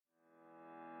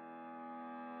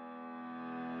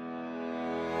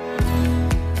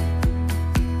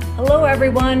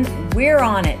everyone. We're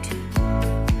on it.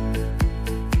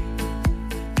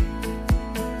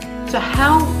 So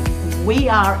how we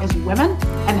are as women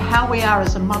and how we are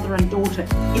as a mother and daughter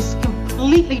is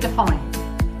completely defined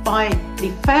by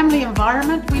the family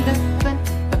environment we live in,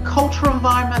 the cultural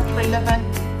environment we live in,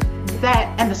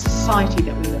 that and the society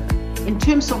that we live in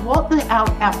terms of what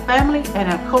our family and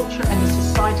our culture and the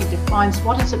society defines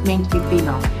what does it mean to be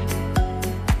female.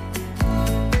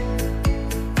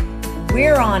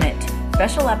 We're on it.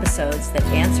 Special episodes that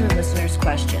answer listeners'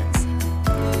 questions.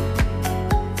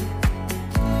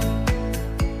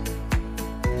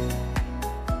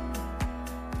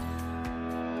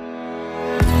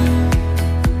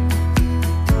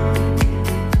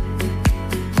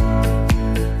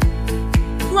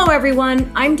 Hello, everyone.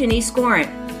 I'm Denise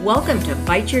Gorant. Welcome to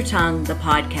Bite Your Tongue, the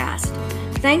podcast.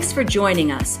 Thanks for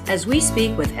joining us as we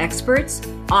speak with experts,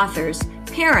 authors,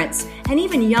 parents, and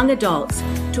even young adults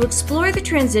to explore the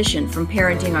transition from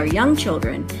parenting our young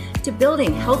children to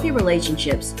building healthy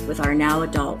relationships with our now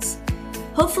adults.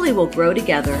 Hopefully we'll grow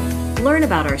together, learn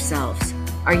about ourselves,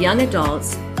 our young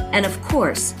adults, and of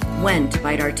course, when to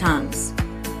bite our tongues.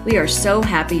 We are so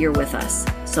happy you're with us,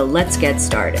 so let's get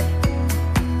started.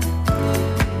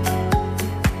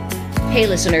 Hey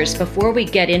listeners, before we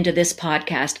get into this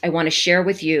podcast, I want to share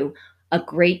with you a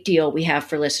great deal we have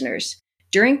for listeners.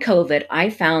 During COVID, I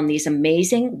found these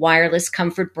amazing wireless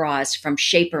comfort bras from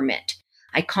Shapermint.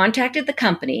 I contacted the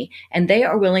company and they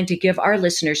are willing to give our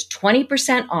listeners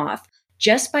 20% off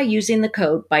just by using the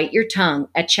code Bite Your Tongue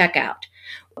at checkout.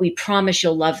 We promise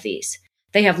you'll love these.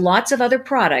 They have lots of other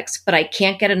products, but I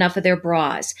can't get enough of their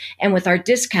bras. And with our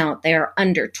discount, they are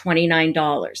under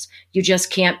 $29. You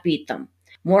just can't beat them.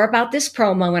 More about this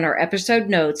promo in our episode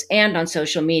notes and on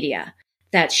social media.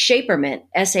 That's Shapermint,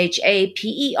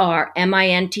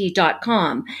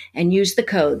 SHAPERMINT.com, and use the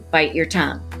code Bite Your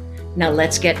Tongue. Now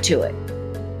let's get to it.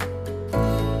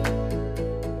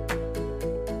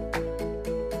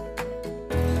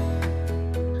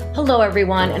 Hello,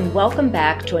 everyone, and welcome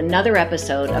back to another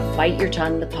episode of Bite Your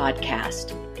Tongue, the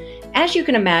podcast. As you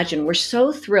can imagine, we're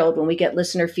so thrilled when we get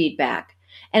listener feedback,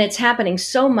 and it's happening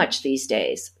so much these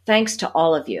days, thanks to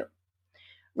all of you.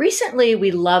 Recently,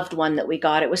 we loved one that we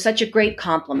got. It was such a great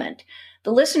compliment.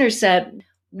 The listener said,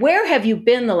 "Where have you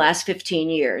been the last 15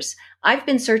 years? I've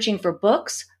been searching for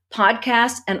books,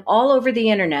 podcasts, and all over the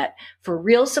internet for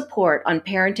real support on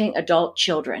parenting adult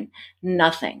children.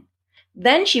 Nothing."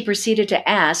 Then she proceeded to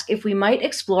ask if we might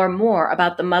explore more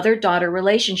about the mother-daughter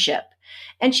relationship.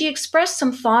 And she expressed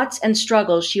some thoughts and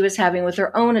struggles she was having with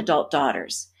her own adult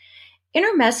daughters. In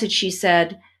her message, she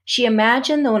said, she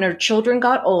imagined that when her children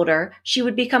got older, she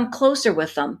would become closer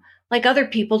with them, like other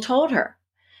people told her.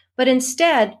 But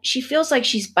instead, she feels like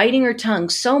she's biting her tongue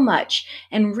so much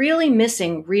and really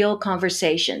missing real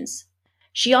conversations.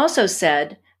 She also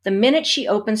said, the minute she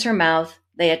opens her mouth,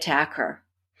 they attack her.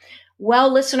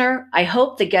 Well, listener, I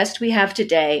hope the guest we have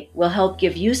today will help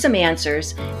give you some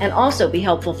answers and also be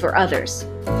helpful for others.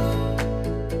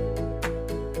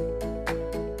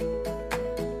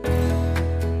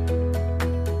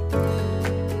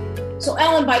 So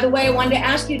Ellen, by the way, I wanted to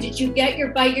ask you, did you get your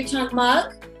Bite Your Tongue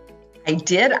mug? I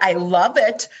did. I love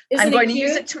it. I'm going to cute?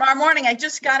 use it tomorrow morning. I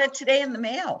just got it today in the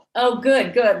mail. Oh,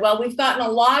 good. Well, we've gotten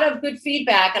a lot of good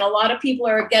feedback and a lot of people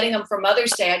are getting them for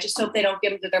Mother's Day. I just hope they don't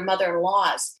give them to their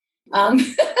mother-in-laws.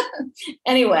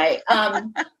 Anyway,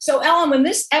 so Ellen, when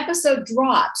this episode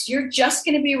drops, you're just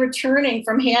going to be returning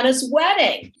from Hannah's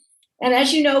wedding. And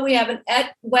as you know, we have an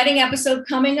wedding episode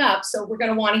coming up, so we're going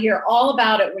to want to hear all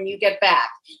about it when you get back.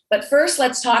 But first,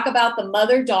 let's talk about the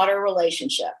mother-daughter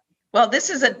relationship. Well, this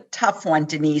is a tough one,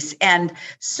 Denise, and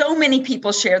so many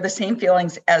people share the same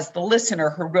feelings as the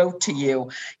listener who wrote to you.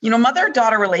 You know,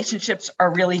 mother-daughter relationships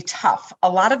are really tough. A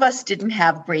lot of us didn't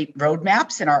have great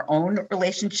roadmaps in our own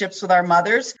relationships with our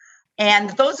mothers. And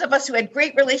those of us who had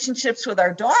great relationships with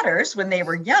our daughters when they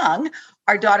were young,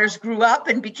 our daughters grew up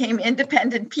and became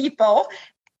independent people.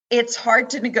 It's hard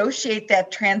to negotiate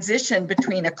that transition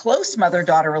between a close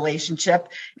mother-daughter relationship,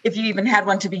 if you even had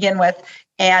one to begin with,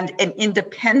 and an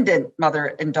independent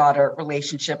mother and daughter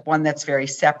relationship, one that's very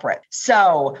separate.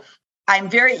 So I'm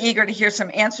very eager to hear some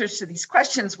answers to these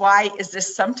questions. Why is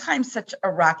this sometimes such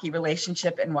a rocky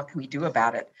relationship, and what can we do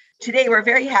about it? Today, we're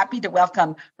very happy to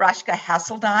welcome Rashka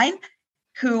Haseldine,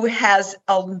 who has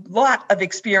a lot of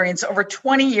experience, over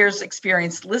 20 years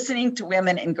experience listening to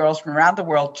women and girls from around the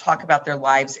world talk about their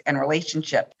lives and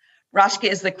relationship. Rashka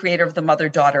is the creator of the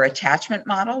mother-daughter attachment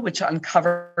model, which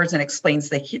uncovers and explains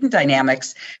the hidden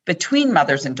dynamics between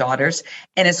mothers and daughters,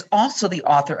 and is also the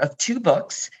author of 2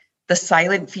 books, The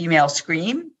Silent Female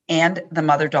Scream and The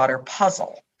Mother-Daughter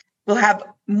Puzzle. We'll have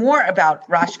more about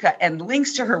Rashka and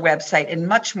links to her website and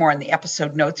much more in the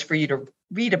episode notes for you to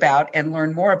read about and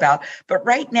learn more about. But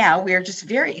right now, we are just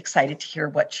very excited to hear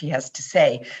what she has to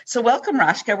say. So welcome,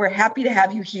 Rashka. We're happy to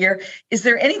have you here. Is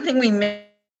there anything we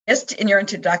missed in your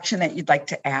introduction that you'd like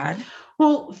to add?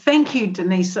 Well, thank you,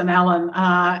 Denise and Alan.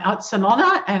 It's an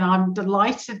honor, and I'm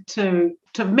delighted to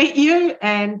meet you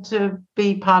and to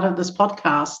be part of this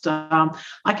podcast.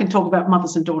 I can talk about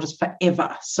mothers and daughters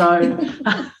forever. So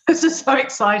this is so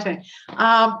exciting.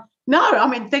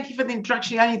 Thank you for the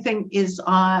introduction. The only thing is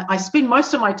I spend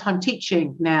most of my time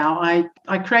teaching now.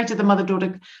 I created the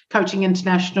Mother-Daughter Coaching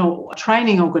International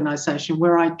training organization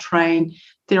where I train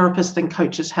therapists and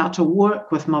coaches how to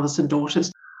work with mothers and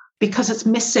daughters, because it's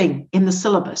missing in the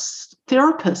syllabus.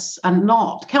 Therapists are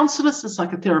not, counselors and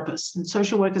psychotherapists and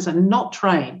social workers are not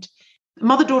trained.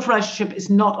 Mother-daughter relationship is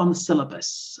not on the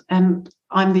syllabus, and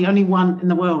I'm the only one in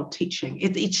the world teaching.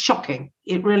 It's shocking.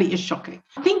 It really is shocking.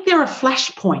 I think there are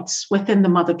flashpoints within the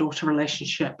mother-daughter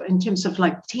relationship in terms of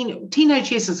like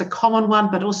teenage years is a common one,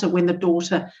 but also when the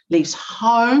daughter leaves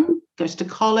home, goes to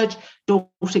college,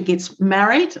 daughter gets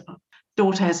married,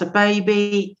 daughter has a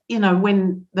baby,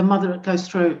 when the mother goes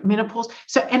through menopause.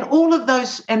 So, and all of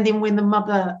those, and then when the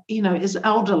mother, is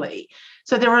elderly.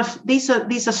 So these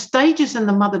are stages in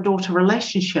the mother-daughter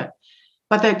relationship,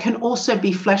 but there can also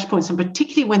be flashpoints, and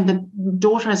particularly when the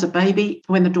daughter has a baby,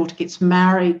 when the daughter gets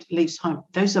married, leaves home.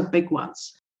 Those are big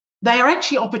ones. They are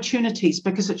actually opportunities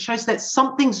because it shows that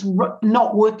something's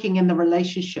not working in the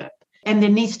relationship, and there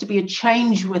needs to be a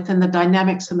change within the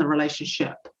dynamics in the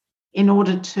relationship in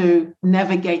order to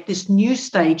navigate this new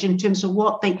stage in terms of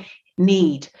what they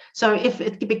need. So if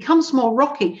it becomes more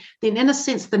rocky, then in a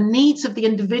sense, the needs of the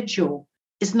individual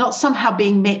is not somehow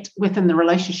being met within the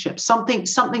relationship.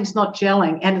 Something's not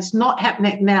gelling, and it's not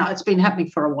happening now. It's been happening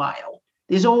for a while.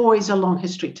 There's always a long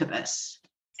history to this.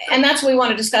 And that's what we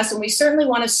want to discuss. And we certainly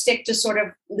want to stick to sort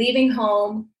of leaving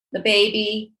home, the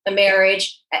baby, the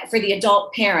marriage for the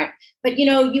adult parent. But,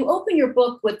 you open your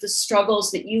book with the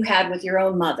struggles that you had with your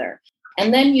own mother.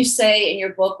 And then you say in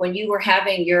your book, when you were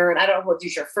having I don't know what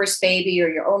was your first baby or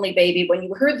your only baby, when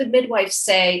you heard the midwife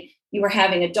say you were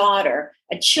having a daughter,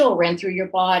 a chill ran through your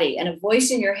body and a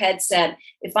voice in your head said,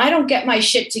 if I don't get my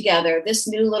shit together, this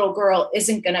new little girl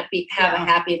isn't going to have a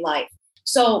happy life.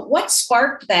 So what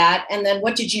sparked that? And then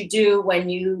what did you do when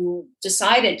you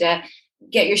decided to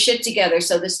get your shit together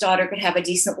so this daughter could have a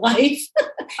decent life?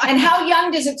 And how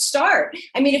young does it start?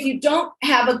 I mean, if you don't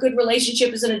have a good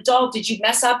relationship as an adult, did you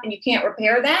mess up and you can't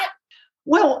repair that?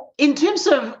 Well, in terms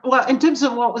of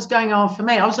what was going on for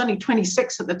me, I was only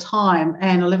 26 at the time,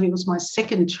 and Olivia was my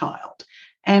second child.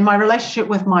 And my relationship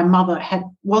with my mother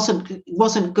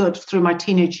wasn't good through my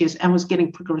teenage years and was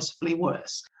getting progressively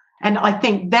worse. And I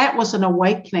think that was an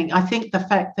awakening. I think the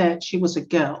fact that she was a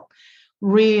girl,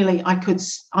 really,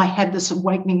 I had this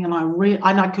awakening,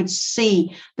 and I could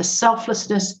see the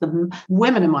selflessness. The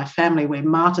women in my family were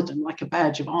martyrdom like a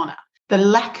badge of honor. The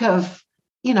lack of,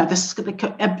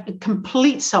 the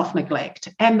complete self-neglect,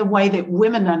 and the way that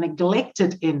women are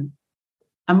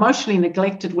emotionally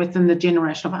neglected within the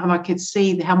generation. I could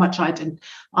see how much I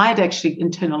had actually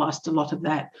internalized a lot of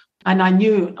that. And I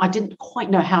knew I didn't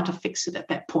quite know how to fix it at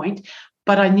that point,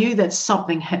 but I knew that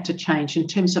something had to change in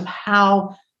terms of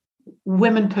how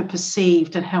women were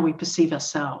perceived and how we perceive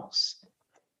ourselves.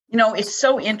 It's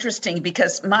so interesting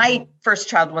because my first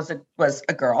child was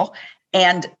a girl,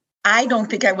 and I don't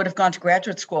think I would have gone to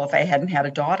graduate school if I hadn't had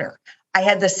a daughter. I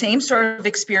had the same sort of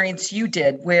experience you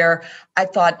did, where I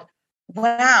thought,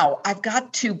 wow, I've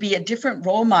got to be a different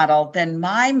role model than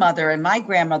my mother and my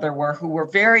grandmother were, who were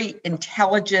very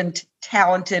intelligent,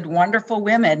 talented, wonderful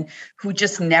women who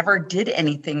just never did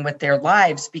anything with their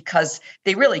lives because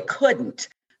they really couldn't,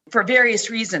 for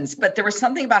various reasons. But there was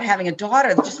something about having a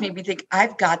daughter that just made me think,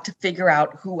 I've got to figure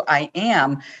out who I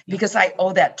am because I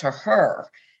owe that to her.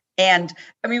 And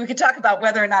I mean, we could talk about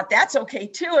whether or not that's okay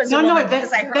too, as a woman,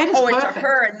 because I owe it to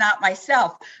her and not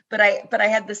myself. But I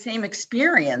had the same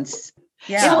experience.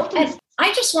 Yeah. So, and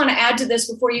I just want to add to this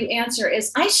before you answer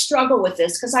is I struggle with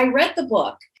this because I read the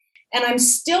book and I'm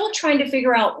still trying to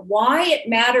figure out why it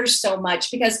matters so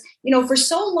much because, for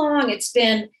so long it's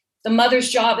been the mother's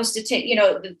job is to take,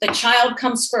 the child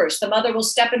comes first. The mother will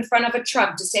step in front of a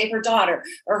truck to save her daughter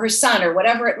or her son or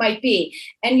whatever it might be.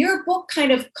 And your book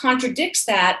kind of contradicts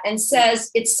that and says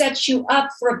it sets you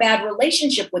up for a bad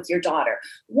relationship with your daughter.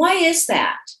 Why is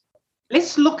that?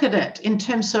 Let's look at it in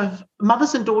terms of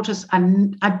mothers and daughters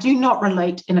do not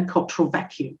relate in a cultural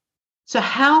vacuum. So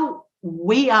how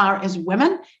we are as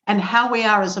women and how we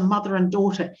are as a mother and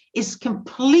daughter is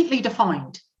completely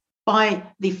defined by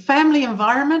the family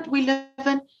environment we live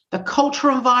in, the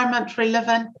cultural environment we live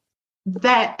in,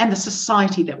 that and the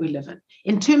society that we live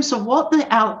in terms of what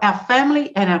our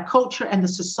family and our culture and the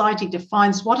society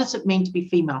defines. What does it mean to be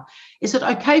female? Is it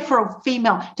okay for a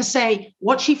female to say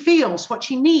what she feels, what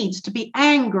she needs, to be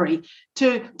angry,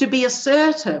 to be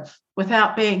assertive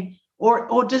without being,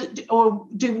 or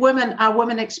do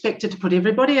women expected to put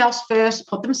everybody else first,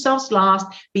 put themselves last,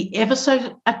 be ever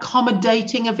so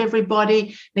accommodating of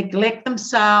everybody, neglect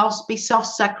themselves, be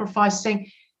self-sacrificing?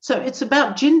 So it's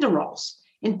about gender roles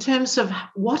in terms of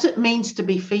what it means to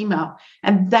be female.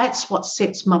 And that's what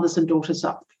sets mothers and daughters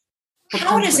up.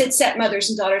 How does it set mothers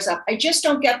and daughters up? I just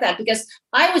don't get that, because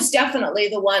I was definitely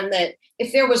the one that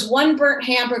if there was one burnt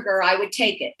hamburger, I would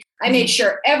take it. I made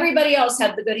sure everybody else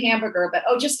had the good hamburger, but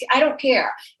I don't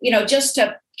care. Just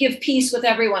to give peace with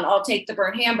everyone, I'll take the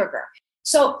burnt hamburger.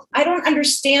 So I don't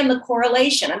understand the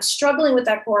correlation. I'm struggling with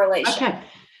that correlation. Okay.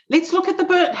 Let's look at the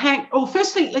burnt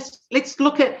firstly, let's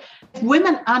look at if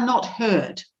women are not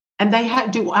heard and they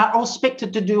are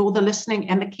expected to do all the listening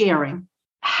and the caring.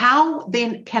 How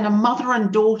then can a mother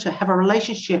and daughter have a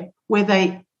relationship where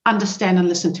they understand and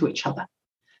listen to each other?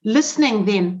 Listening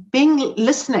then, being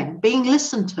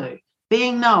listened to,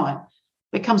 being known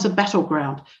becomes a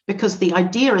battleground, because the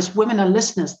idea is women are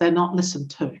listeners, they're not listened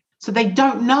to. So they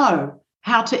don't know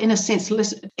how to, in a sense,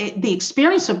 listen, the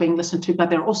experience of being listened to, but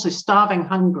they're also starving,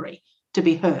 hungry to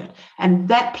be heard. And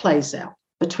that plays out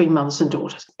between mothers and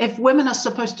daughters. If women are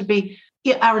supposed to be,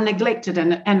 are neglected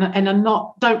and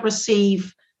are don't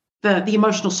receive the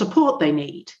emotional support they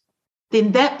need,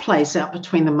 then that plays out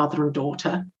between the mother and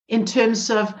daughter in terms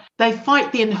of they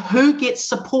fight then who gets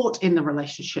support in the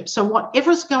relationship. So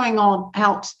whatever's going on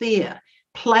out there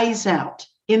plays out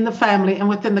in the family and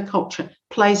within the culture,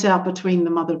 plays out between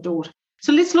the mother and daughter.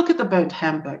 So let's look at the burnt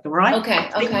hamburger, right? Okay.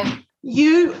 I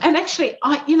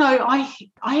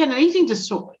had an eating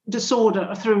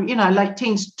disorder through, late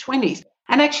teens, 20s.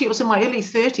 And actually it was in my early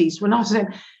 30s when I was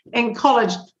in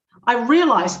college. I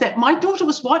realized that my daughter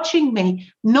was watching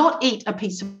me not eat a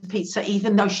piece of pizza,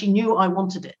 even though she knew I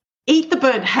wanted it. Eat the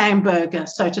burnt hamburger,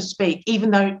 so to speak,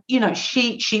 even though,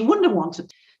 she wouldn't have wanted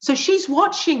it. So she's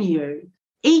watching you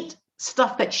eat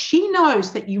stuff that she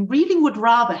knows that you really would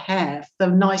rather have, the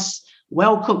nice,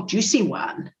 well-cooked, juicy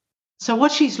one. So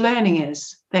what she's learning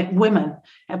is that women,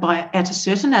 at a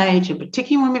certain age, and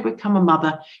particularly when we become a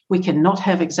mother, we cannot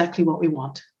have exactly what we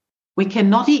want. We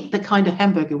cannot eat the kind of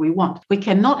hamburger we want. We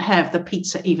cannot have the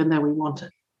pizza even though we want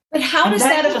it. But how does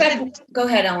that affect? Go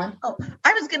ahead, Ellen. Oh,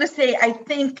 I was going to say, I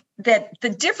think that the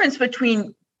difference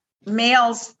between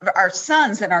males, our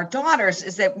sons and our daughters,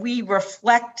 is that we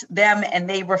reflect them and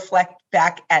they reflect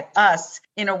back at us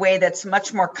in a way that's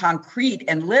much more concrete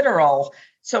and literal.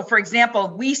 So, for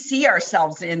example, we see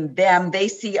ourselves in them, they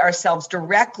see ourselves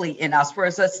directly in us,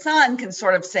 whereas a son can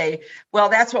sort of say, well,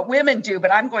 that's what women do,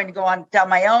 but I'm going to go on down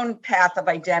my own path of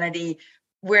identity,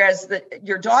 whereas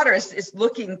your daughter is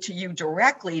looking to you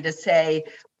directly to say,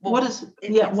 well, what does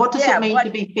it mean to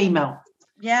be female?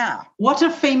 Yeah. What are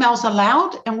females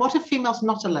allowed and what are females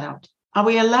not allowed? Are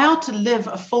we allowed to live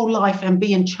a full life and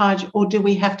be in charge, or do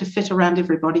we have to fit around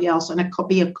everybody else and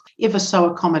be ever so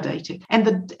accommodating? And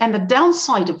the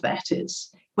downside of that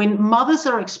is when mothers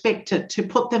are expected to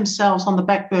put themselves on the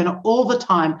back burner all the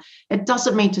time, it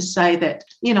doesn't mean to say that,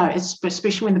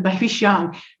 especially when the baby's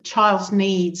young, child's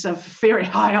needs are very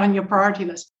high on your priority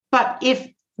list. But if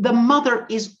the mother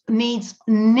needs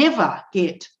never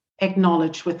get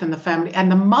acknowledged within the family and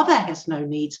the mother has no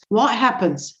needs, what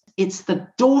happens? It's the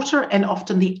daughter, and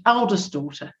often the eldest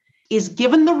daughter, is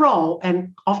given the role,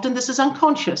 and often this is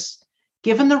unconscious,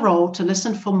 given the role to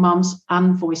listen for mum's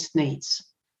unvoiced needs.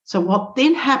 So what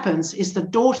then happens is the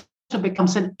daughter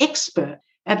becomes an expert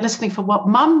at listening for what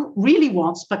mum really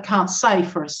wants but can't say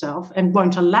for herself and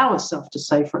won't allow herself to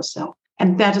say for herself.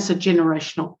 And that is a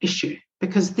generational issue,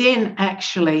 because then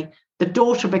actually the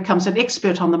daughter becomes an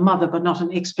expert on the mother but not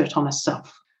an expert on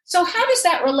herself. So how does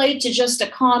that relate to just a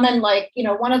common,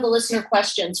 one of the listener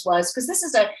questions was, because this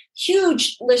is a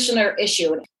huge listener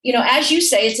issue. As you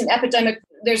say, it's an epidemic.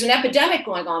 There's an epidemic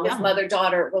going on with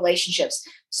mother-daughter relationships.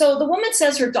 So the woman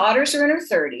says her daughters are in her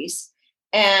 30s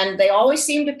and they always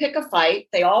seem to pick a fight.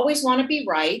 They always want to be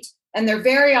right. And they're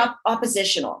very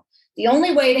oppositional. The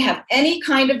only way to have any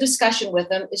kind of discussion with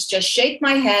them is just shake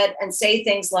my head and say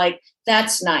things like,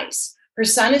 that's nice. Her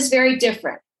son is very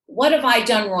different. What have I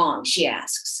done wrong? She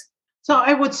asks. So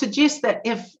I would suggest that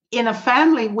if in a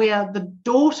family where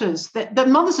the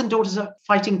mothers and daughters are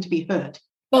fighting to be heard.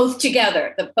 Both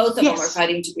together, both of them are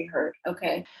fighting to be heard.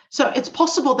 Okay. So it's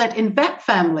possible that in that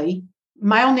family,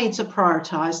 male needs are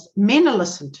prioritized, men are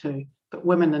listened to, but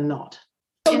women are not.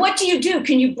 So what do you do?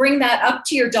 Can you bring that up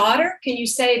to your daughter? Can you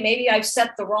say, maybe I've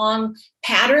set the wrong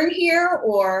pattern here?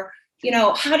 Or,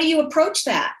 how do you approach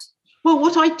that? Well,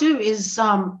 what I do is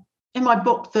in my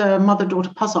book, The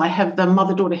Mother-Daughter Puzzle, I have the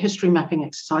mother-daughter history mapping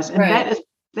exercise. And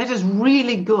that is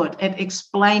really good at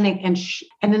explaining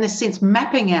and in a sense,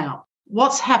 mapping out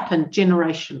what's happened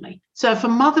generationally. So if a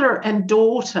mother and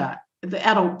daughter, the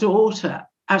adult daughter,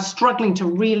 are struggling to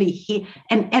really hear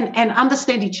and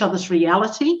understand each other's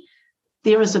reality,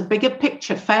 there is a bigger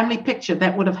picture, family picture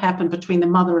that would have happened between the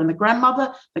mother and the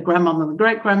grandmother and the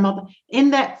great-grandmother.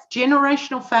 In that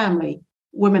generational family,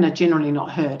 women are generally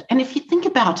not heard. And if you think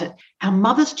about it, our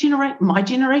mother's generation, my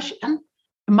generation,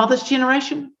 mother's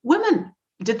generation, women,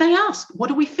 did they ask, what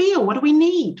do we feel? What do we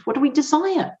need? What do we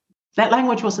desire? That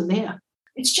language wasn't there.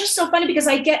 It's just so funny because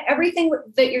I get everything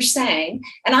that you're saying.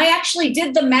 And I actually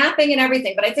did the mapping and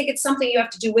everything, but I think it's something you have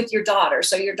to do with your daughter.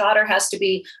 So your daughter has to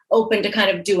be open to kind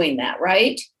of doing that,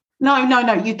 right? No.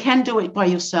 You can do it by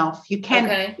yourself. You can.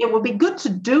 Okay. It would be good to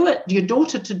do it, your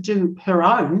daughter to do her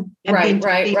own. And then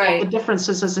to see what the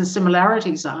differences and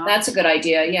similarities are. That's a good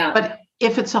idea, yeah. But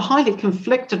if it's a highly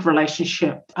conflicted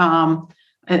relationship,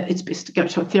 it's best to go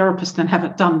to a therapist and have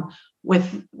it done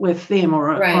with them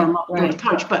or a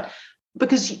coach. But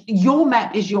because your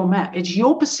map is your map, it's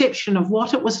your perception of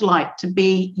what it was like to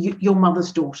be your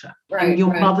mother's daughter and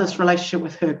your mother's relationship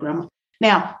with her grandma.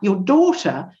 Now, your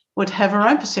daughter would have her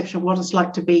own perception of what it's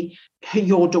like to be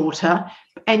your daughter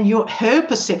and her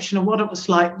perception of what it was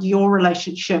like, your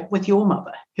relationship with your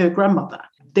mother, her grandmother.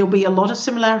 There'll be a lot of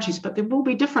similarities, but there will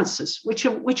be differences, which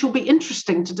will be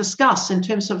interesting to discuss in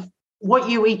terms of what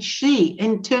you each see,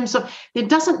 in terms of there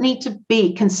doesn't need to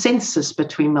be consensus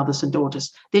between mothers and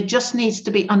daughters. There just needs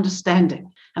to be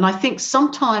understanding. And I think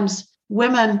sometimes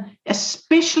women,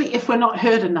 especially if we're not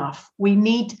heard enough, we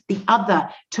need the other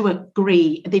to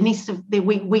agree.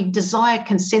 We desire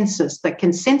consensus. That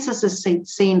consensus is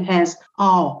seen as,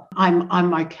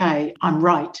 I'm okay, I'm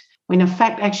right. When in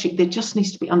fact, actually, there just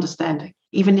needs to be understanding,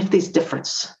 even if there's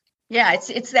difference. Yeah,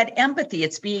 it's that empathy.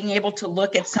 It's being able to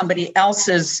look at somebody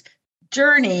else's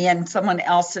journey and someone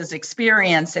else's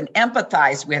experience and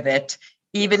empathize with it,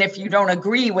 even if you don't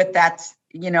agree with that.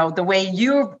 The way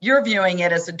you're viewing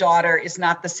it as a daughter is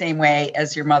not the same way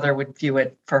as your mother would view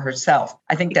it for herself.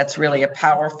 I think that's really a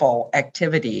powerful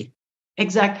activity.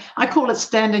 Exactly. I call it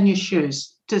stand in your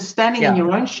shoes. To standing in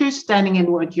your own shoes, standing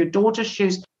in your daughter's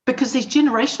shoes, because there's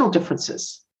generational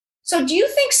differences. So do you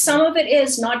think some of it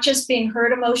is not just being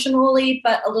heard emotionally,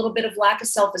 but a little bit of lack of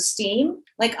self-esteem?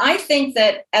 Like, I think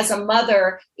that as a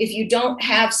mother, if you don't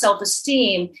have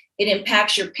self-esteem, it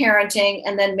impacts your parenting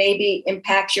and then maybe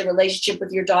impacts your relationship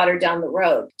with your daughter down the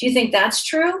road. Do you think that's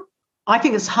true? I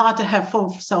think it's hard to have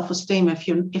full self-esteem if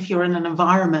you're in an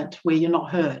environment where you're not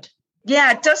heard.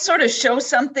 Yeah, it does sort of show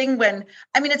something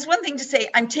it's one thing to say,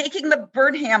 I'm taking the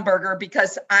burnt hamburger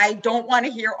because I don't want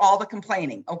to hear all the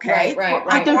complaining, okay? Right.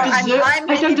 I'm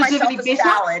making myself a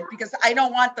salad because I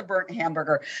don't want the burnt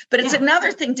hamburger. But it's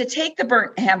another thing to take the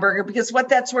burnt hamburger, because what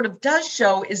that sort of does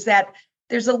show is that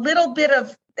there's a little bit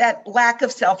of that lack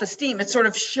of self-esteem. It's sort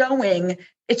of showing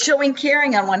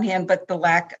caring on one hand, but the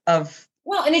lack of...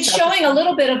 Well, and it's showing a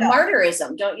little bit of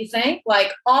martyrism, don't you think?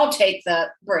 Like, I'll take the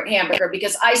burnt hamburger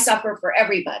because I suffer for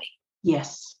everybody.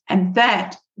 Yes. And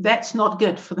that's not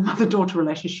good for the mother-daughter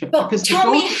relationship. But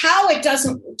tell me how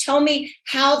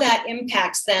that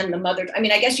impacts then the mother. I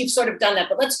mean, I guess you've sort of done that,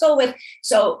 but let's go with,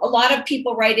 so a lot of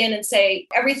people write in and say,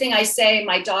 everything I say,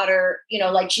 my daughter,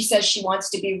 like she says she wants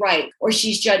to be right, or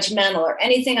she's judgmental, or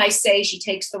anything I say, she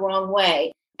takes the wrong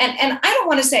way. And I don't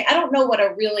want to say, I don't know what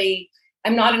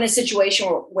I'm not in a situation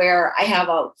where I have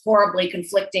a horribly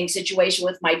conflicting situation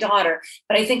with my daughter,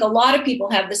 but I think a lot of people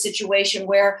have the situation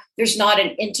where there's not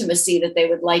an intimacy that they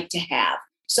would like to have.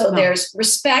 So there's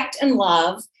respect and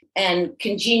love and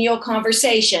congenial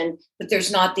conversation, but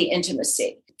there's not the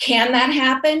intimacy. Can that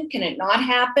happen? Can it not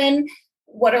happen?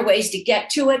 What are ways to get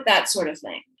to it? That sort of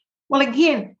thing. Well,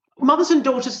 again, mothers and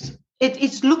daughters,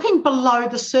 it's looking below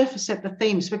the surface at the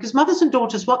themes, because mothers and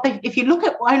daughters, if you look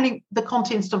at only the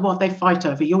contents of what they fight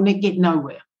over, you'll get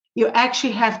nowhere. You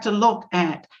actually have to look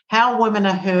at how women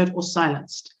are heard or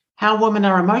silenced, how women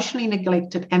are emotionally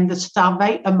neglected, and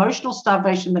the emotional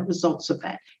starvation that results of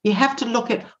that. You have to look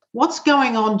at what's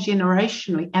going on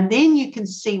generationally, and then you can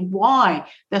see why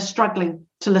they're struggling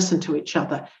to listen to each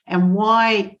other and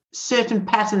why certain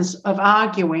patterns of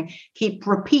arguing keep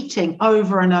repeating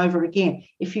over and over again.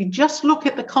 If you just look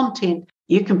at the content,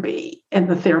 you can be in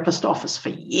the therapist office for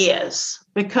years,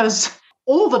 because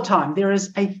all the time there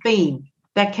is a theme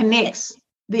that connects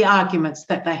the arguments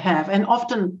that they have, and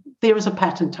often there is a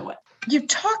pattern to it. You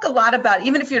talk a lot about,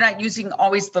 even if you're not using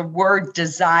always the word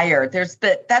desire,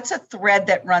 that's a thread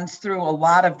that runs through a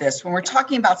lot of this. When we're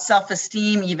talking about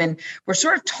self-esteem, even, we're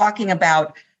sort of talking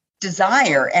about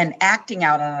desire and acting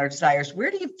out on our desires. Where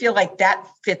do you feel like that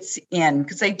fits in?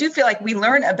 Because I do feel like we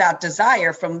learn about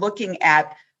desire from looking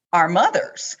at our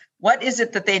mothers. What is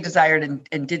it that they desired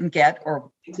and didn't get,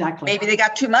 or exactly maybe they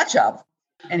got too much of?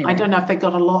 Anyway. I don't know if they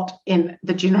got a lot in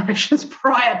the generations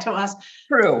prior to us.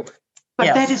 True. But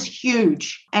yes. That is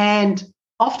huge. And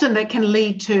often that can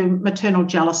lead to maternal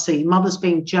jealousy, mothers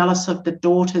being jealous of the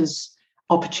daughter's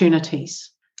opportunities.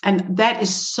 And that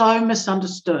is so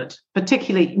misunderstood,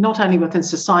 particularly not only within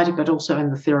society, but also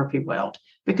in the therapy world.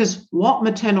 Because what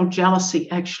maternal jealousy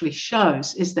actually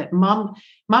shows is that mum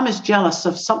is jealous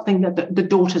of something that the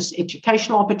daughter's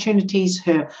educational opportunities,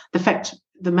 the fact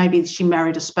that maybe she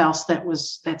married a spouse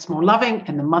that's more loving,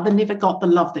 and the mother never got the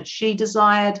love that she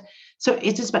desired. So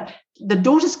it is about the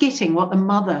daughter's getting what the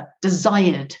mother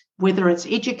desired, whether it's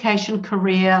education,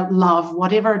 career, love,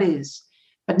 whatever it is,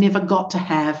 but never got to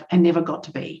have and never got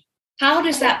to be. How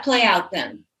does that play out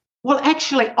then? Well,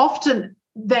 actually, often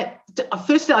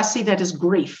firstly, I see that as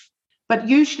grief, but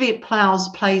usually it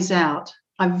plays out.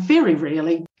 I very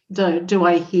rarely do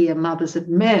I hear mothers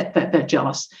admit that they're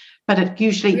jealous, but it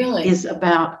usually is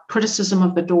about criticism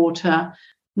of the daughter,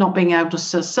 not being able to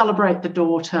celebrate the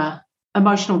daughter,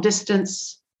 emotional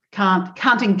distance,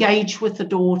 can't engage with the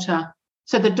daughter.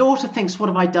 So the daughter thinks, what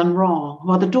have I done wrong?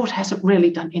 Well, the daughter hasn't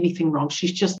really done anything wrong.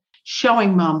 She's just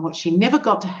showing mum what she never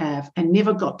got to have and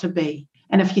never got to be.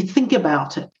 And if you think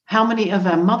about it, how many of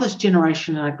our mother's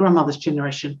generation and our grandmother's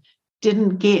generation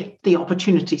didn't get the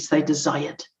opportunities they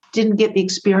desired, didn't get the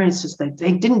experiences, they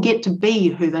didn't get to be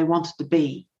who they wanted to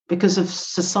be because of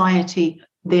society,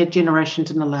 their generation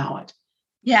didn't allow it.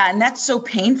 Yeah, and that's so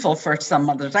painful for some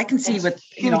mothers. I can see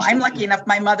I'm lucky enough,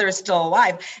 my mother is still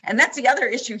alive. And that's the other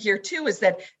issue here too, is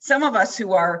that some of us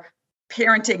who are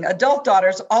parenting adult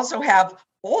daughters also have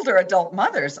older adult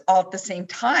mothers all at the same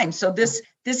time. So this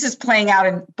is playing out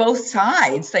in both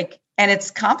sides, and it's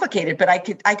complicated, but I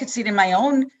could see it in my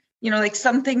own,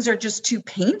 some things are just too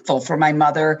painful for my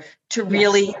mother to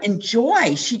really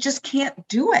enjoy. She just can't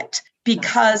do it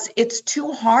because it's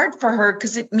too hard for her,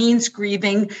 because it means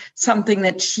grieving something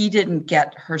that she didn't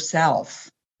get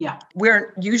herself. Yeah.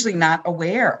 We're usually not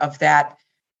aware of that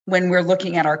when we're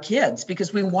looking at our kids,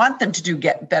 because we want them to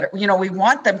get better. We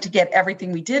want them to get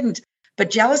everything we didn't. But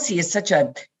jealousy is such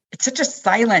a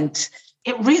silent,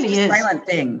 it really is silent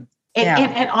thing. And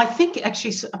I think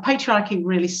actually patriarchy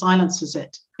really silences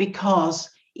it,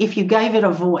 because if you gave it a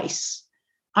voice,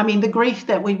 the grief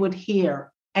that we would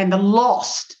hear and the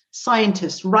lost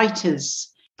scientists,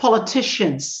 writers,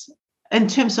 politicians, in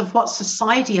terms of what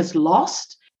society has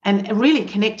lost, and really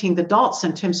connecting the dots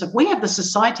in terms of we have the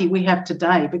society we have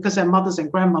today because our mothers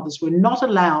and grandmothers were not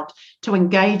allowed to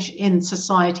engage in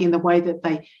society in the way that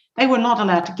they were not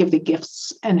allowed to give their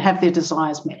gifts and have their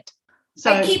desires met.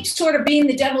 So I keep sort of being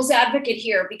the devil's advocate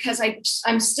here because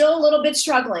I'm still a little bit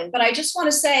struggling, but I just want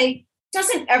to say,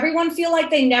 doesn't everyone feel like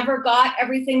they never got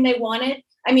everything they wanted?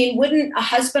 Wouldn't a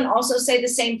husband also say the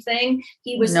same thing?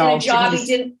 He was in a job he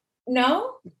didn't.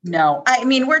 No? No.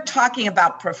 We're talking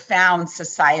about profound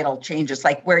societal changes,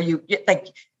 like where you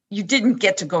didn't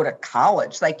get to go to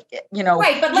college, Right,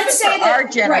 but let's say that our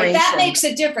generation, right, that makes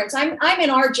a difference. I'm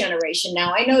in our generation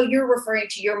now. I know you're referring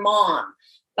to your mom,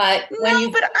 but but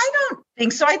I don't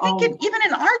think so. I think even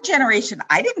in our generation,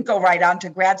 I didn't go right on to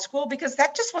grad school because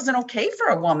that just wasn't okay for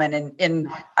a woman in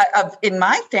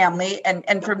my family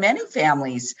and for many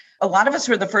families. A lot of us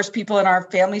were the first people in our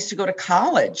families to go to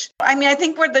college. I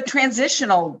think we're the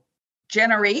transitional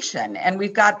generation, and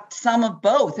we've got some of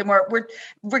both, and we're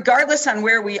regardless on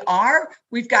where we are,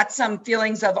 we've got some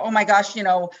feelings of, oh my gosh,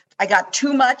 I got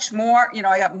too much more,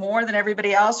 I got more than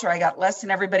everybody else, or I got less than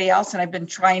everybody else, and I've been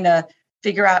trying to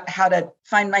figure out how to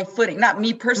find my footing. Not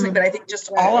me personally, but I think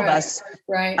just all of us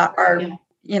are.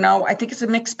 I think it's a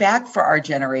mixed bag for our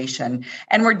generation,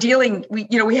 and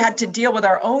we had to deal with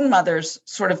our own mothers'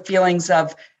 sort of feelings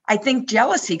of, I think,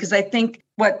 jealousy, because I think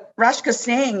what Rashka's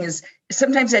saying is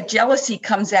sometimes that jealousy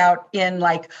comes out in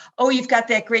like, oh, you've got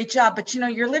that great job, but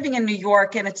you're living in New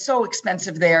York and it's so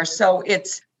expensive there. So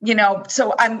it's,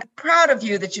 so I'm proud of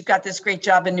you that you've got this great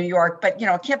job in New York, but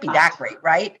it can't be that great,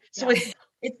 right? So it's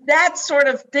that sort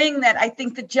of thing that I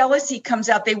think the jealousy comes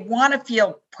out. They want to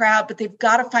feel proud, but they've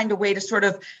got to find a way to sort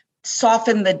of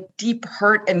soften the deep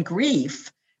hurt and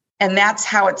grief. And that's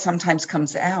how it sometimes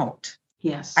comes out.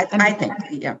 Yes. I think,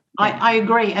 yeah. I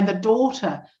agree. And the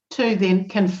daughter too then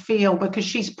can feel, because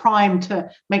she's primed to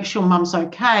make sure mum's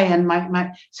okay and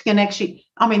can actually,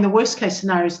 the worst case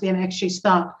scenario is then actually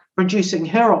start reducing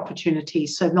her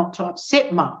opportunities so not to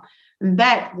upset mum. And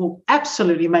that will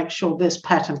absolutely make sure this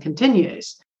pattern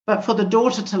continues. But for the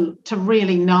daughter to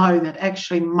really know that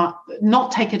actually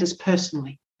not take it as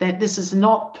personally, that this is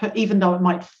not, even though it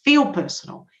might feel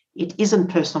personal, it isn't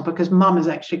personal because mum is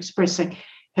actually expressing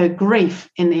her grief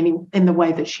in the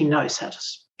way that she knows how to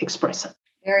express it.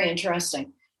 Very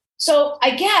interesting. So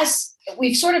I guess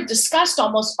we've sort of discussed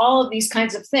almost all of these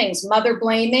kinds of things. Mother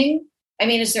blaming. I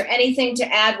mean, is there anything to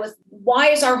add with why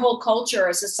is our whole culture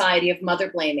a society of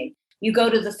mother blaming? You go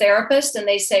to the therapist and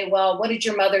they say, well, what did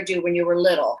your mother do when you were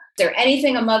little? Is there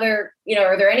anything a mother,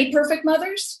 are there any perfect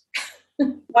mothers?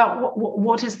 Well,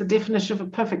 what is the definition of a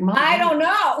perfect mother? I don't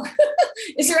know.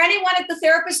 Is there anyone at the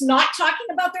therapist not talking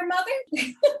about their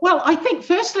mother? Well, I think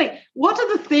firstly, what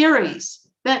are the theories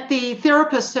that the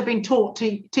therapists have been taught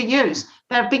to use?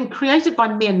 They've been created by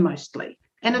men mostly.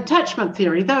 And attachment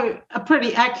theory, though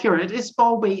pretty accurate, is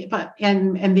Bowlby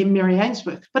and then Mary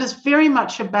Ainsworth. But it's very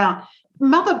much about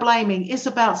mother blaming is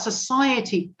about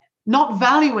society not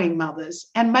valuing mothers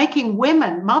and making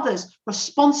mothers,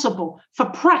 responsible for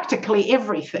practically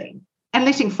everything and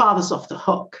letting fathers off the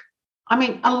hook. I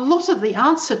mean, a lot of the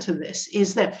answer to this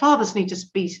is that fathers need to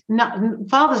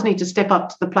step up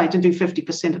to the plate and do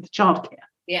 50% of the childcare.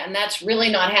 Yeah, and that's really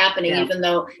not happening, even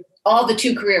though all the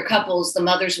two-career couples, the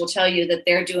mothers will tell you that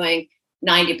they're doing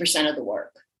 90% of the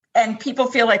work. And people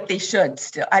feel like they should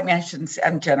still. I mean,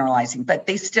 I'm generalizing, but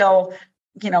they still,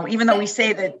 even though we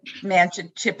say that man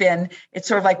should chip in, it's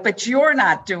sort of like, but you're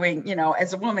not doing,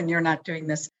 as a woman, you're not doing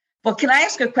this. Well, can I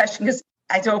ask a question? Because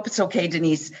I hope it's okay,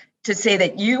 Denise, to say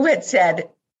that you had said,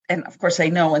 and of course I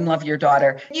know and love your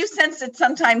daughter, you sense that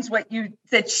sometimes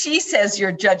that she says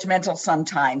you're judgmental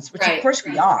sometimes, which of course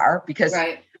we are, because,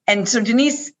 and so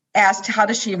Denise asked, how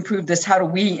does she improve this? How do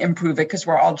we improve it? Because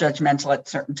we're all judgmental at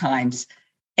certain times.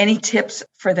 Any tips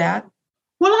for that?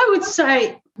 Well, I would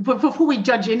say before we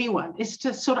judge anyone is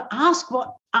to sort of ask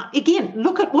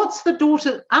look at what's the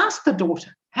daughter, ask the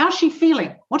daughter, how's she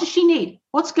feeling? What does she need?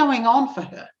 What's going on for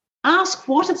her? Ask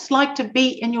what it's like to be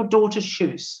in your daughter's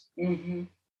shoes. Mm-hmm.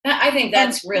 I think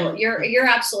that's real. You're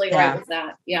absolutely right with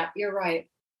that. Yeah, you're right.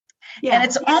 Yeah. And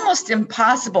it's almost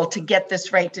impossible to get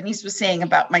this right. Denise was saying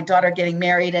about my daughter getting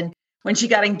married, and when she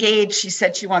got engaged, she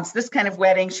said she wants this kind of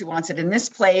wedding. She wants it in this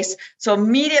place. So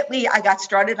immediately I got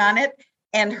started on it,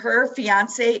 and her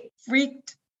fiance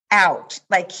freaked out.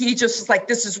 Like he just was like,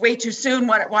 this is way too soon.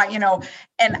 What,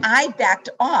 and I backed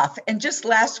off. And just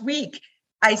last week,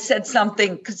 I said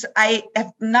something because I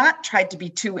have not tried to be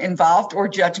too involved or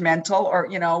judgmental or,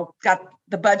 got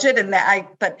the budget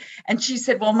and she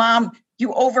said, well, Mom, you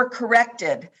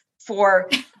overcorrected for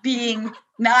being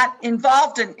not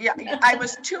involved. I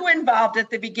was too involved at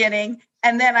the beginning.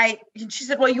 And then she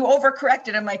said, well, you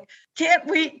overcorrected. I'm like, can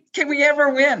we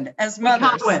ever win as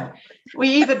mothers? We can't win. We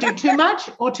either do too much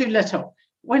or too little.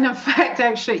 When in fact,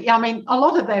 actually, a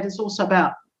lot of that is also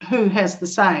about who has the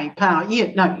say, power.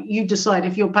 You decide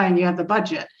if you're paying, you have the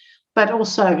budget, but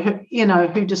also,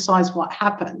 who decides what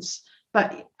happens.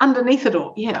 But underneath it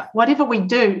all, whatever we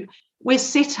do, we're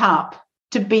set up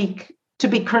to be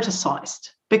criticized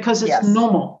because it's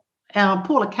normal.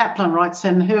 Paula Kaplan writes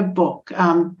in her book,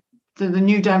 The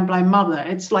New Don't Blame Mother,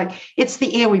 it's like, it's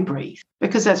the air we breathe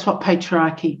because that's what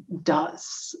patriarchy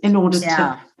does in order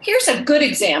to. Here's a good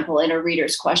example in a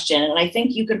reader's question, and I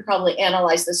think you could probably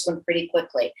analyze this one pretty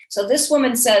quickly. So this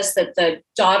woman says that the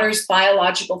daughter's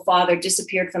biological father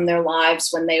disappeared from their lives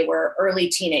when they were early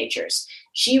teenagers.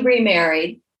 She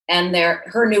remarried, and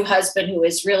her new husband, who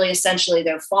is really essentially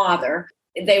their father,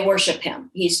 they worship him.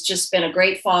 He's just been a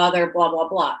great father, blah, blah,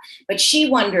 blah. But she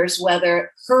wonders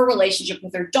whether her relationship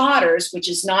with her daughters, which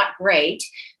is not great,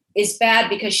 is bad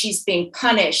because she's being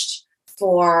punished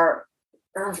for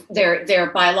their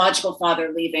biological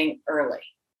father leaving early.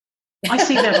 I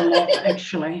see that a lot,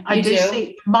 actually. I do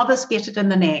see mothers get it in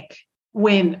the neck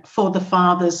when, for the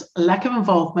father's lack of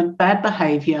involvement, bad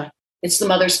behavior. It's the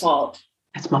mother's fault.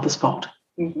 It's mother's fault.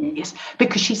 Mm-hmm. Yes,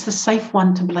 because she's the safe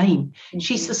one to blame. Mm-hmm.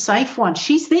 She's the safe one.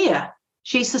 She's there.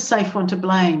 She's the safe one to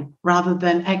blame rather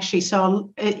than actually.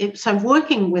 So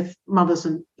working with mothers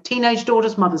and teenage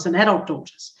daughters, mothers and adult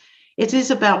daughters, it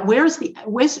is about where's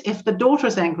if the daughter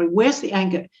is angry, where's the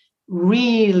anger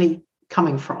really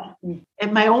coming from? Mm-hmm.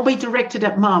 It may all be directed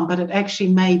at mum, but it actually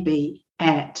may be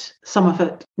at some of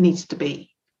it needs to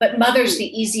be. But mother's the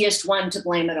easiest one to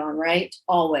blame it on, right?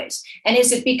 Always. And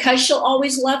is it because she'll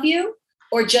always love you?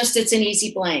 Or just it's an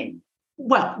easy blame?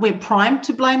 Well, we're primed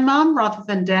to blame mum rather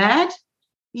than dad.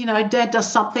 Dad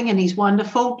does something and he's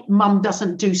wonderful. Mum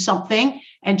doesn't do something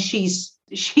and she's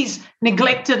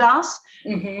neglected us.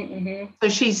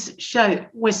 So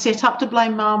we're set up to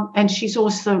blame mum, and she's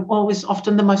also always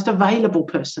often the most available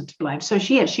person to blame. So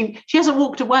she hasn't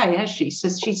walked away, has she? So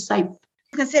she's safe. I was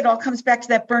going to say, it all comes back to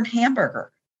that burnt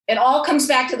hamburger. It all comes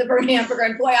back to the burnt hamburger.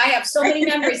 And boy, I have so many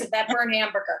memories of that burnt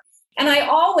hamburger. And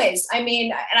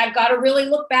I've got to really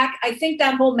look back. I think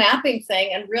that whole mapping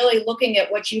thing and really looking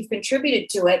at what you've contributed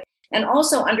to it, and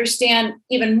also understand,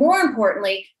 even more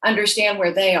importantly, understand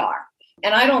where they are.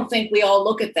 And I don't think we all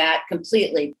look at that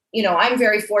completely. I'm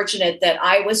very fortunate that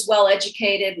I was well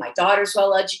educated. My daughter's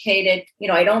well educated.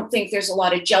 I don't think there's a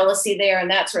lot of jealousy there and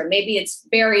that sort of, maybe it's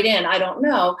buried in, I don't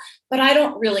know, but I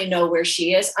don't really know where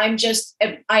she is. I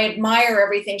admire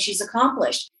everything she's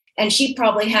accomplished. And she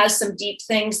probably has some deep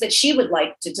things that she would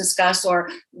like to discuss, or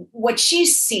what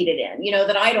she's seated in,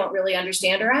 that I don't really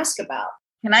understand or ask about.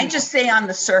 Can I just say, on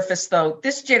the surface, though,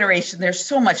 this generation, there's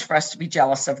so much for us to be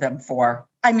jealous of them for.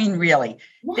 I mean, really,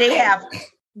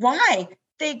 why?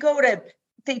 They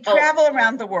travel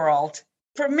around the world.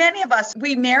 For many of us,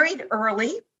 we married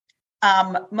early.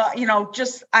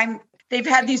 They've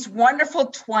had these wonderful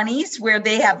 20s where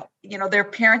they have, their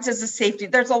parents as a safety.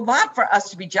 There's a lot for us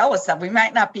to be jealous of. We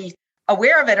might not be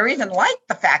aware of it or even like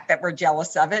the fact that we're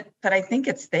jealous of it, but I think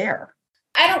it's there.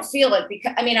 I don't feel it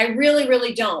because, I really,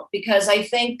 really don't, because I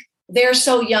think they're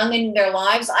so young in their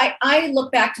lives. I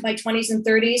look back to my 20s and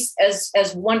 30s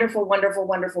as wonderful, wonderful,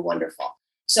 wonderful, wonderful.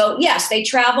 So yes, they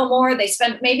travel more. They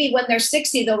spend, maybe when they're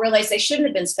 60, they'll realize they shouldn't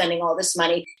have been spending all this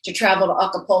money to travel to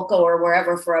Acapulco or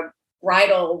wherever for a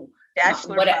bridal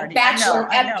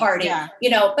bachelorette party. Yeah.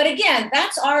 But again,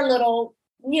 that's our little,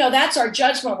 that's our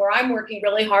judgment where I'm working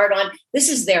really hard on, this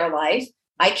is their life.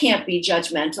 I can't be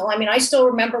judgmental. I still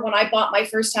remember when I bought my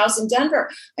first house in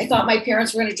Denver, I thought my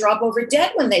parents were going to drop over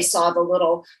dead when they saw the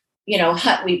little,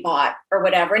 hut we bought or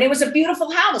whatever. And it was a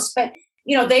beautiful house, but,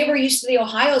 they were used to the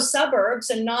Ohio suburbs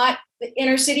and not the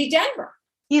inner city Denver.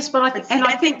 Yes, but I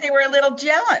think they were a little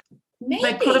jealous. Maybe,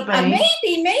 they could have been.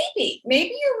 Maybe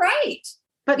you're right.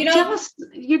 But jealous,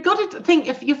 you've got to think,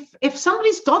 if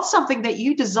somebody's got something that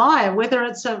you desire, whether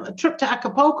it's a trip to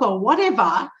Acapulco or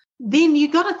whatever, then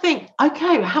you got to think,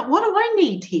 okay, what do I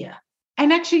need here?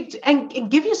 And actually, and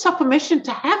give yourself permission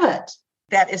to have it.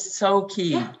 That is so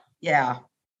key. Yeah.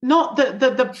 Not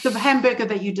the hamburger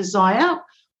that you desire,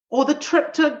 or the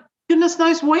trip to goodness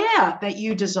knows where that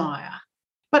you desire.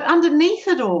 But underneath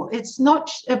it all, it's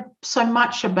not so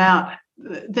much about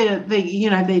the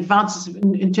advances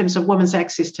in terms of women's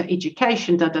access to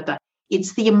education.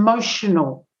 It's the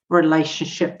emotional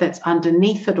relationship that's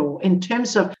underneath it all, in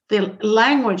terms of the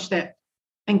language that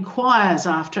inquires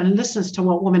after and listens to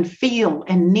what women feel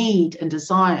and need and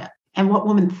desire and what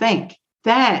women think.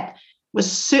 That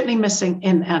was certainly missing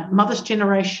in our mother's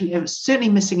generation. It was certainly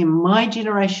missing in my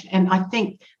generation. And I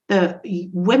think the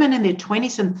women in their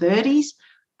 20s and 30s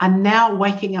are now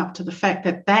waking up to the fact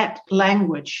that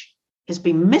language has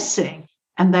been missing,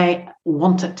 and they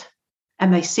want it.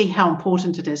 And they see how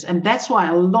important it is. And that's why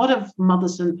a lot of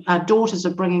mothers and daughters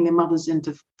are bringing their mothers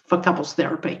for couples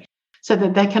therapy, so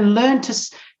that they can learn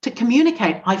to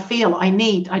communicate. I feel, I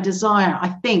need, I desire, I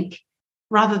think,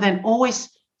 rather than always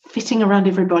fitting around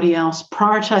everybody else,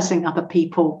 prioritizing other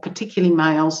people, particularly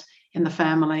males in the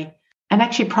family, and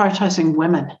actually prioritizing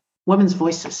women's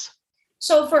voices.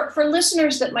 So for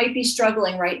listeners that might be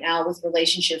struggling right now with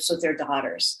relationships with their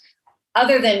daughters,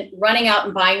 other than running out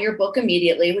and buying your book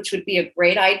immediately, which would be a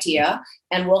great idea,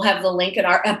 and we'll have the link in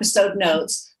our episode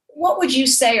notes, what would you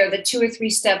say are the 2 or 3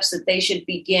 steps that they should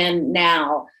begin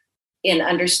now in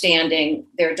understanding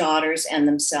their daughters and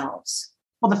themselves?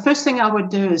 Well, the first thing I would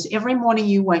do is every morning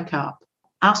you wake up,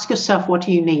 ask yourself, what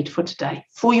do you need for today,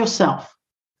 for yourself,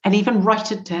 and even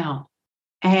write it down.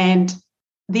 And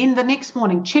then the next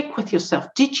morning, check with yourself.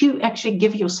 Did you actually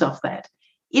give yourself that?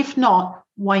 If not,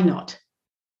 why not?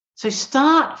 So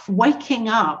start waking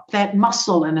up that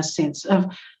muscle, in a sense,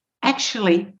 of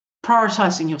actually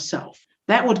prioritizing yourself.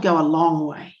 That would go a long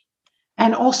way.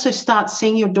 And also start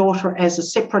seeing your daughter as a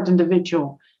separate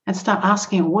individual, and start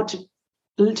asking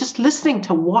her just listening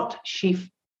to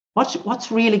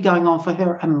what's really going on for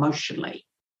her emotionally.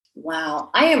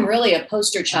 Wow. I am really a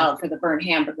poster child for the burnt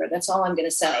hamburger. That's all I'm going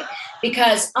to say.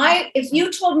 Because if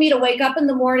you told me to wake up in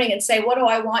the morning and say, what do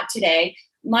I want today?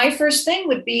 My first thing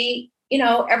would be,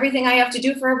 everything I have to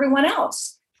do for everyone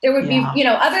else. There would be,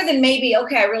 other than maybe,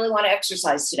 okay, I really want to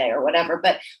exercise today or whatever,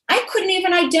 but I couldn't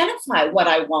even identify what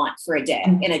I want for a day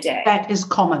in a day. That is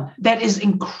common. That is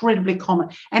incredibly common.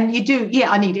 And you do,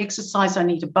 I need exercise, I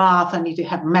need a bath, I need to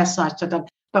have a massage.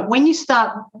 But when you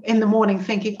start in the morning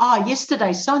thinking,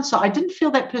 yesterday, so-and-so, I didn't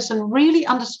feel that person really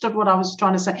understood what I was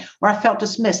trying to say, or I felt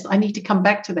dismissed, I need to come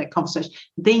back to that conversation,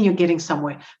 then you're getting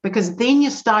somewhere, because then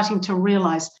you're starting to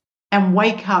realize and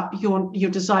wake up your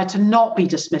desire to not be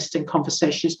dismissed in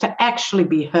conversations, to actually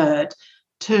be heard,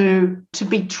 to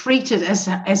be treated as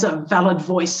a valid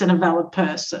voice and a valid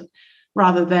person,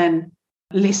 rather than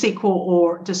less equal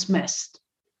or dismissed.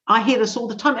 I hear this all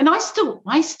the time. And I still,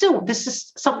 this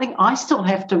is something I still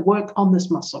have to work on, this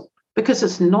muscle, because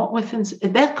it's not within,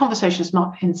 that conversation is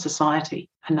not in society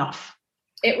enough.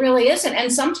 It really isn't.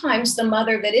 And sometimes the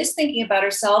mother that is thinking about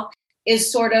herself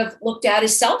is sort of looked at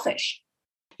as selfish.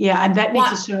 Yeah, and that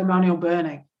needs a ceremonial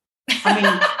burning. I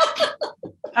mean,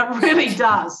 it really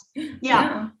does.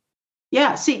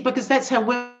 Yeah. See, because that's how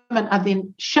women are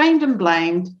then shamed and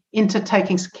blamed into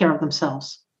taking care of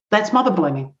themselves. That's mother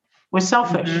blaming. We're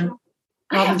selfish. Mm-hmm.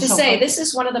 I have to say, this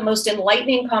is one of the most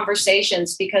enlightening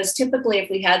conversations, because typically if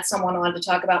we had someone on to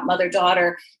talk about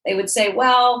mother-daughter, they would say,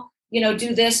 well,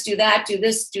 do this, do that, do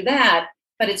this, do that.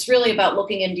 But it's really about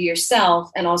looking into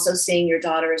yourself and also seeing your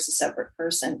daughter as a separate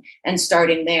person and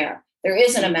starting there. There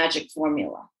isn't a magic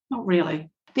formula. Not really.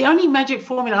 The only magic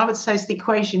formula, I would say, is the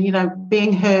equation,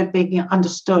 being heard, being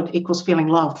understood equals feeling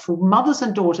loved. For mothers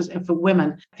and daughters, and for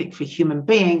women, I think for human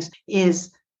beings,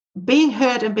 is being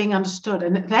heard and being understood.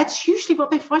 And that's usually what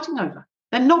they're fighting over.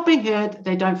 They're not being heard.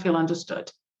 They don't feel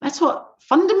understood. That's what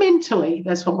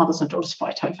mothers and daughters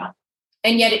fight over.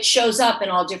 And yet it shows up in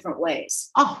all different ways.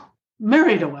 Oh,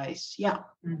 myriad of ways. Yeah.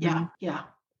 Mm-hmm. Yeah.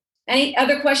 Any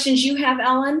other questions you have,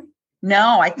 Ellen?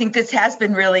 No, I think this has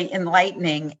been really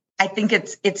enlightening. I think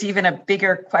it's even a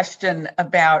bigger question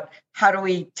about how do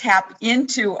we tap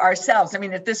into ourselves. I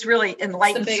mean, if this really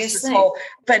enlightens this whole,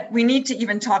 but we need to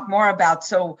even talk more about,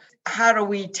 so how do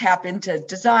we tap into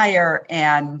desire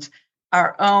and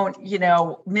our own,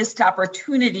 missed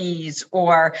opportunities,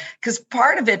 or because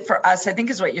part of it for us, I think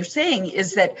is what you're saying,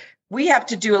 is that we have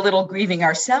to do a little grieving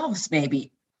ourselves,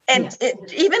 maybe. And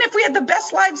even if we had the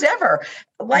best lives ever,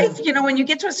 life, when you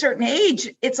get to a certain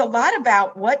age, it's a lot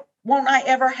about what won't I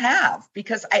ever have,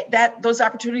 because those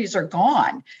opportunities are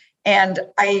gone. And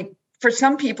for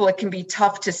some people, it can be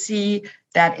tough to see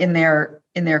that in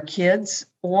their kids,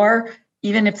 or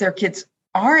even if their kids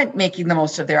aren't making the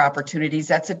most of their opportunities,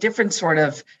 that's a different sort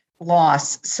of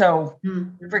loss. So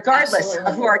regardless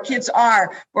of who our kids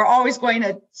are, we're always going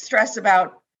to stress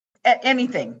about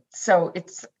anything. So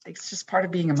it's just part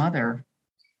of being a mother.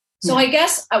 So I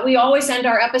guess we always end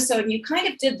our episode, and you kind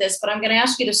of did this, but I'm going to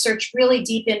ask you to search really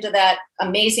deep into that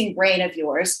amazing brain of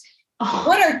yours.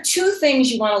 What are 2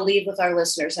 things you want to leave with our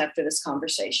listeners after this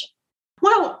conversation?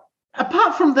 Well,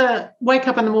 apart from the wake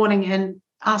up in the morning and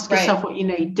ask yourself what you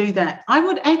need, do that. I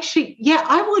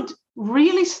would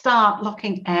really start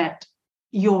looking at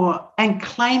and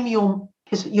claim your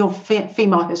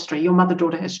female history, your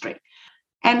mother-daughter history,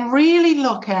 and really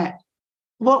look at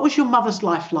what was your mother's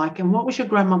life like and what was your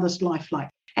grandmother's life like,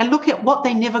 and look at what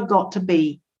they never got to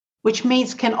be, which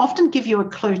means can often give you a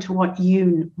clue to what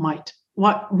you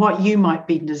might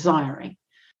be desiring,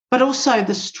 but also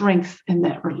the strength in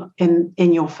that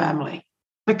in your family.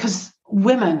 Because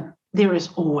women, there is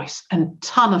always a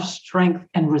ton of strength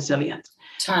and resilience.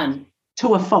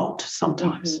 To a fault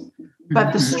sometimes. Mm-hmm.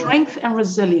 But the strength and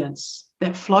resilience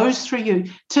that flows through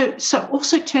you so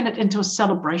also turn it into a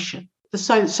celebration.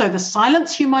 So the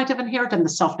silence you might have inherited, and the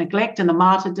self-neglect and the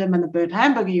martyrdom and the burnt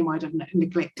hamburger you might have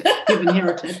you've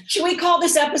inherited. Should we call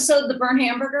this episode the burnt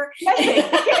hamburger?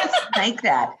 Yes, like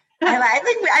that.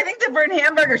 I think the burnt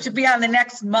hamburger should be on the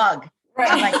next mug.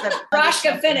 Right. Like the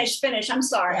Rashka, finish. I'm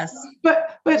sorry. Yes.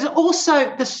 But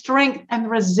also the strength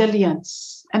and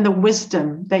resilience and the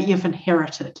wisdom that you've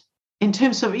inherited in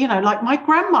terms of, like my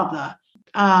grandmother,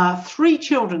 3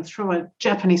 children through a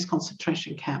Japanese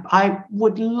concentration camp. I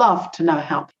would love to know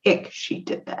how she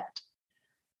did that.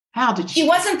 How did she? She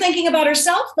wasn't thinking about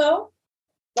herself, though,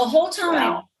 the whole time.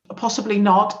 Well, possibly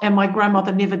not. And my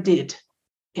grandmother never did.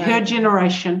 Right. Her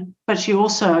generation, but she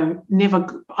also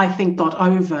never, I think, got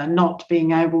over not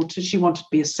being able to. She wanted to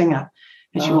be a singer,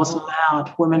 and she wasn't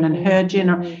allowed. Women in her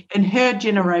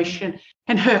generation,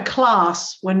 in her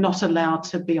class, were not allowed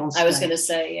to be on stage. I was going to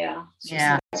say, yeah.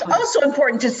 Yeah. It's also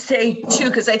important to say, too,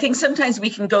 because I think sometimes we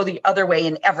can go the other way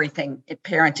in everything in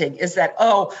parenting, is that,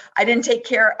 I didn't take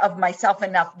care of myself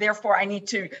enough, therefore I need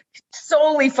to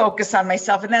solely focus on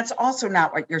myself. And that's also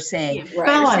not what you're saying. Yeah,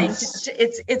 right. You're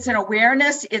saying it's an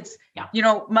awareness. It's,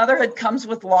 motherhood comes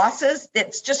with losses.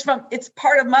 It's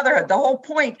part of motherhood. The whole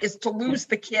point is to lose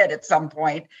the kid at some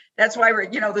point. That's why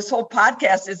this whole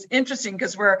podcast is interesting,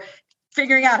 because we're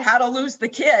figuring out how to lose the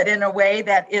kid in a way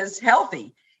that is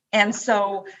healthy. And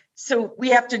so So we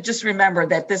have to just remember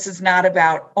that this is not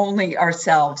about only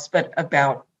ourselves, but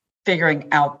about figuring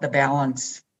out the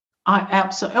balance. I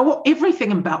absolutely, well, everything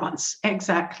in balance.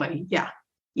 Exactly. Yeah.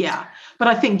 But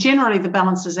I think generally the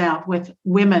balance is out with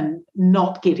women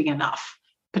not getting enough,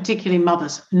 particularly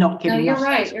mothers not getting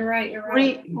enough. You're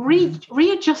right.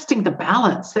 Readjusting the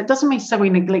balance. That doesn't mean so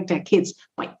we neglect our kids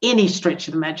by any stretch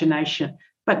of the imagination,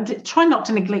 but try not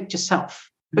to neglect yourself,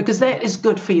 because that is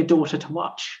good for your daughter to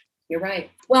watch. You're right.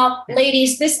 Well,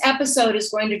 ladies, this episode is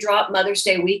going to drop Mother's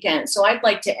Day weekend. So I'd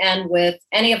like to end with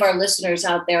any of our listeners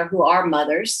out there who are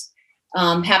mothers.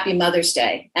 Happy Mother's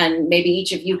Day. And maybe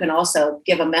each of you can also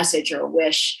give a message or a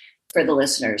wish for the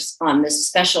listeners on this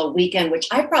special weekend, which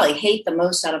I probably hate the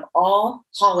most out of all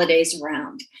holidays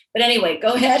around. But anyway,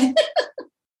 go ahead.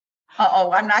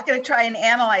 I'm not going to try and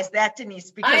analyze that,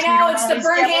 Denise, because I know, it's the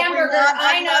burnt hamburger.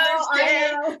 I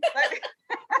know.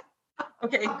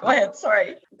 Okay, go ahead.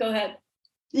 Sorry. Go ahead.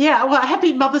 Yeah, well,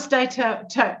 happy Mother's Day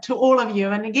to all of you.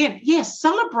 And again, yes,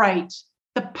 celebrate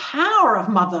the power of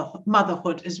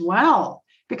motherhood as well.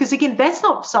 Because again, that's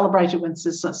not celebrated in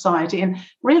society. And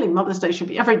really, Mother's Day should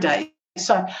be every day.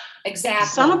 So exactly,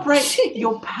 celebrate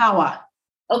your power.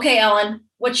 Okay, Ellen,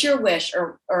 what's your wish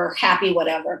or happy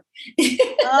whatever?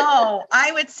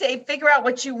 I would say figure out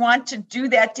what you want to do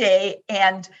that day,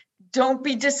 and don't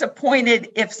be disappointed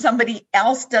if somebody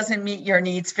else doesn't meet your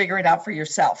needs. Figure it out for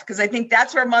yourself. Because I think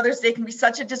that's where Mother's Day can be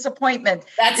such a disappointment.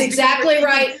 That's exactly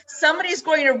right. Somebody's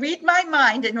going to read my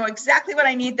mind and know exactly what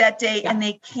I need that day, and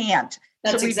they can't.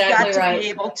 That's so we've exactly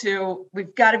got to right.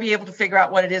 we've got to be able to figure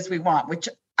out what it is we want, which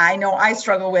I know I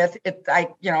struggle with. I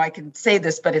can say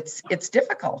this, but it's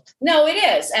difficult. No, it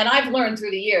is. And I've learned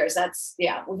through the years.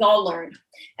 We've all learned.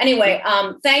 Anyway,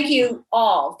 thank you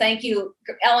all. Thank you,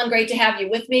 Ellen. Great to have you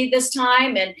with me this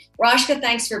time. And Rashka,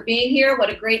 thanks for being here.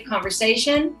 What a great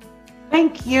conversation.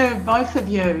 Thank you, both of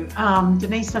you,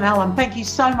 Denise and Ellen. Thank you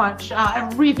so much. I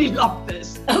really love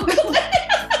this.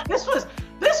 This was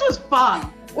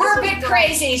fun. We're a bit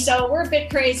crazy,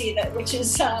 which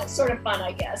is sort of fun,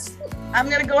 I guess. I'm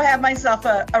going to go have myself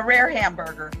a rare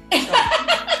hamburger. So.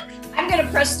 I'm going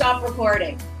to press stop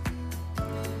recording.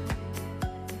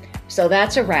 So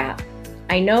that's a wrap.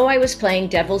 I know I was playing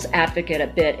devil's advocate a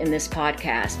bit in this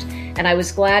podcast, and I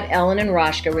was glad Ellen and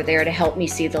Rashka were there to help me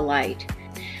see the light.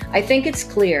 I think it's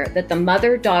clear that the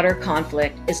mother-daughter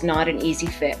conflict is not an easy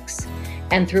fix.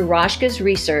 And through Rashka's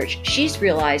research, she's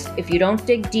realized if you don't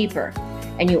dig deeper,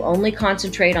 and you only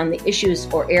concentrate on the issues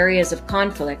or areas of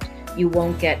conflict, you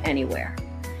won't get anywhere.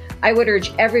 I would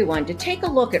urge everyone to take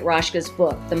a look at Rashka's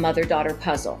book, The Mother-Daughter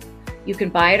Puzzle. You can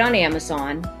buy it on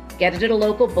Amazon, get it at a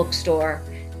local bookstore,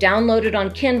 download it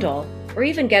on Kindle, or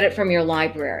even get it from your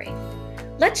library.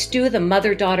 Let's do the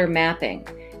mother-daughter mapping,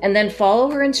 and then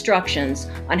follow her instructions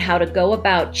on how to go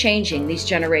about changing these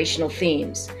generational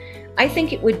themes. I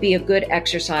think it would be a good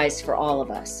exercise for all of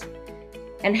us.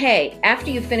 And hey, after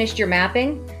you've finished your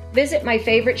mapping, visit my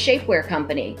favorite shapewear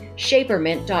company,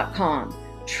 Shapermint.com.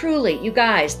 Truly, you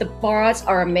guys, the bras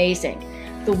are amazing.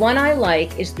 The one I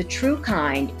like is the True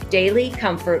Kind Daily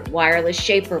Comfort Wireless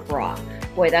Shaper Bra.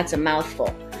 Boy, that's a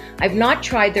mouthful. I've not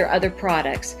tried their other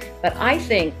products, but I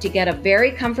think to get a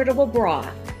very comfortable bra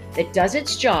that does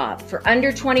its job for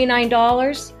under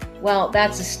 $29, well,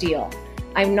 that's a steal.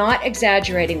 I'm not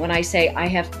exaggerating when I say I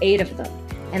have 8 of them.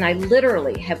 And I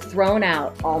literally have thrown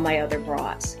out all my other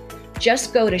bras.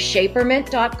 Just go to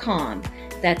Shapermint.com,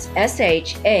 that's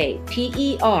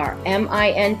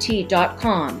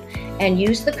ShaperMint.com, and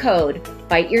use the code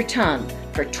BiteYourTongue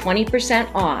for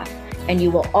 20% off, and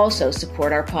you will also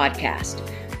support our podcast.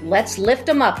 Let's lift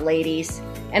them up, ladies.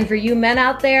 And for you men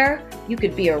out there, you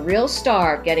could be a real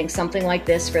star getting something like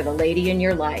this for the lady in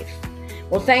your life.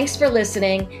 Well, thanks for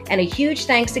listening, and a huge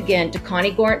thanks again to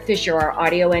Connie Gorant-Fisher, our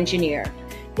audio engineer.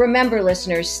 Remember,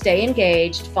 listeners, stay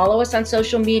engaged, follow us on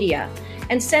social media,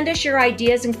 and send us your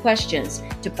ideas and questions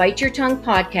to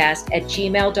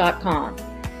biteyourtonguepodcast@gmail.com.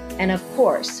 And of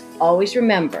course, always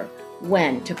remember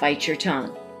when to bite your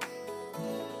tongue.